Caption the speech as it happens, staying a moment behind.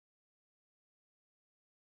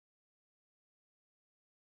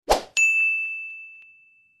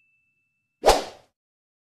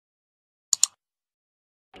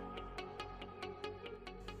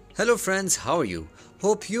Hello friends, how are you?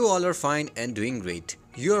 Hope you all are fine and doing great.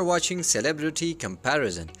 You are watching Celebrity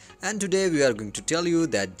Comparison, and today we are going to tell you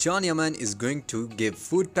that John Yaman is going to give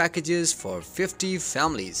food packages for 50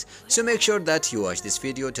 families. So make sure that you watch this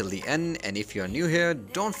video till the end, and if you are new here,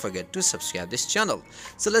 don't forget to subscribe this channel.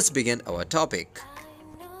 So let's begin our topic.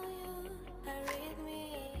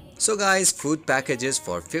 So guys, food packages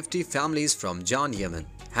for 50 families from John Yaman.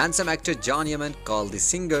 Handsome actor John Yaman called the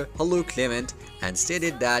singer Hello Clement and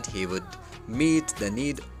stated that he would meet the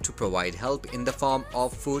need to provide help in the form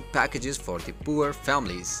of food packages for the poor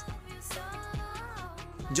families.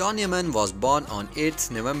 John Yaman was born on 8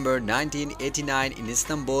 November 1989 in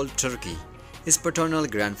Istanbul, Turkey. His paternal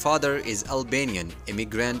grandfather is Albanian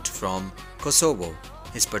immigrant from Kosovo.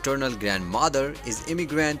 His paternal grandmother is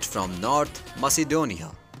immigrant from North Macedonia.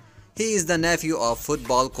 He is the nephew of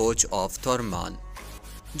football coach of Torman.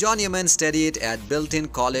 John Yaman studied at Built-in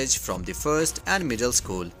College from the first and middle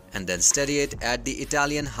school, and then studied at the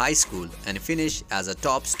Italian high school and finished as a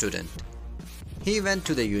top student. He went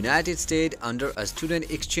to the United States under a student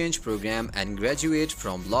exchange program and graduate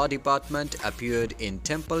from law department, appeared in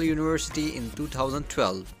Temple University in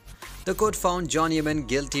 2012. The court found John Yaman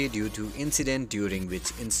guilty due to incident during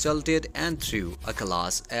which insulted and threw a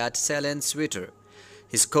class at Salen Sweater,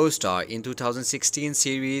 his co-star in 2016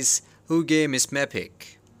 series Huge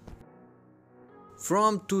Mismepik.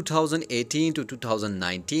 From 2018 to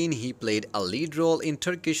 2019, he played a lead role in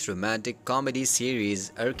Turkish romantic comedy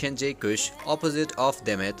series Erkence Kuş opposite of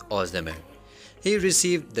Demet Özdemir. He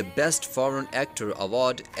received the Best Foreign Actor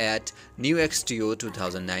award at New XTO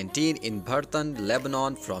 2019 in Bartan,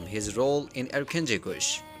 Lebanon from his role in Erkence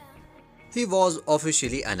Kuş. He was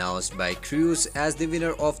officially announced by Cruise as the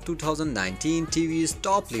winner of 2019 TV's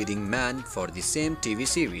Top Leading Man for the same TV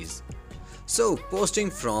series. So, posting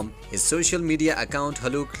from his social media account,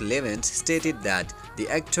 Haluk Levent stated that the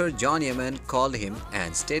actor John Yaman called him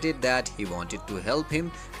and stated that he wanted to help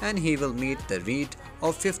him and he will meet the need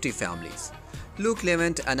of 50 families. Luke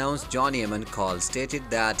Levent announced John Yaman call stated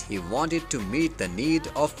that he wanted to meet the need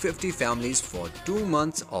of 50 families for 2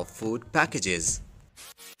 months of food packages.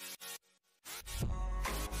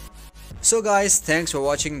 So guys, thanks for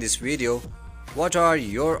watching this video. What are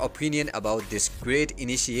your opinion about this great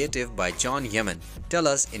initiative by John Yaman? Tell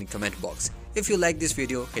us in comment box. If you like this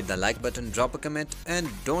video, hit the like button, drop a comment, and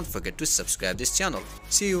don't forget to subscribe this channel.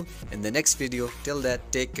 See you in the next video. Till that,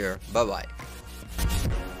 take care. Bye bye.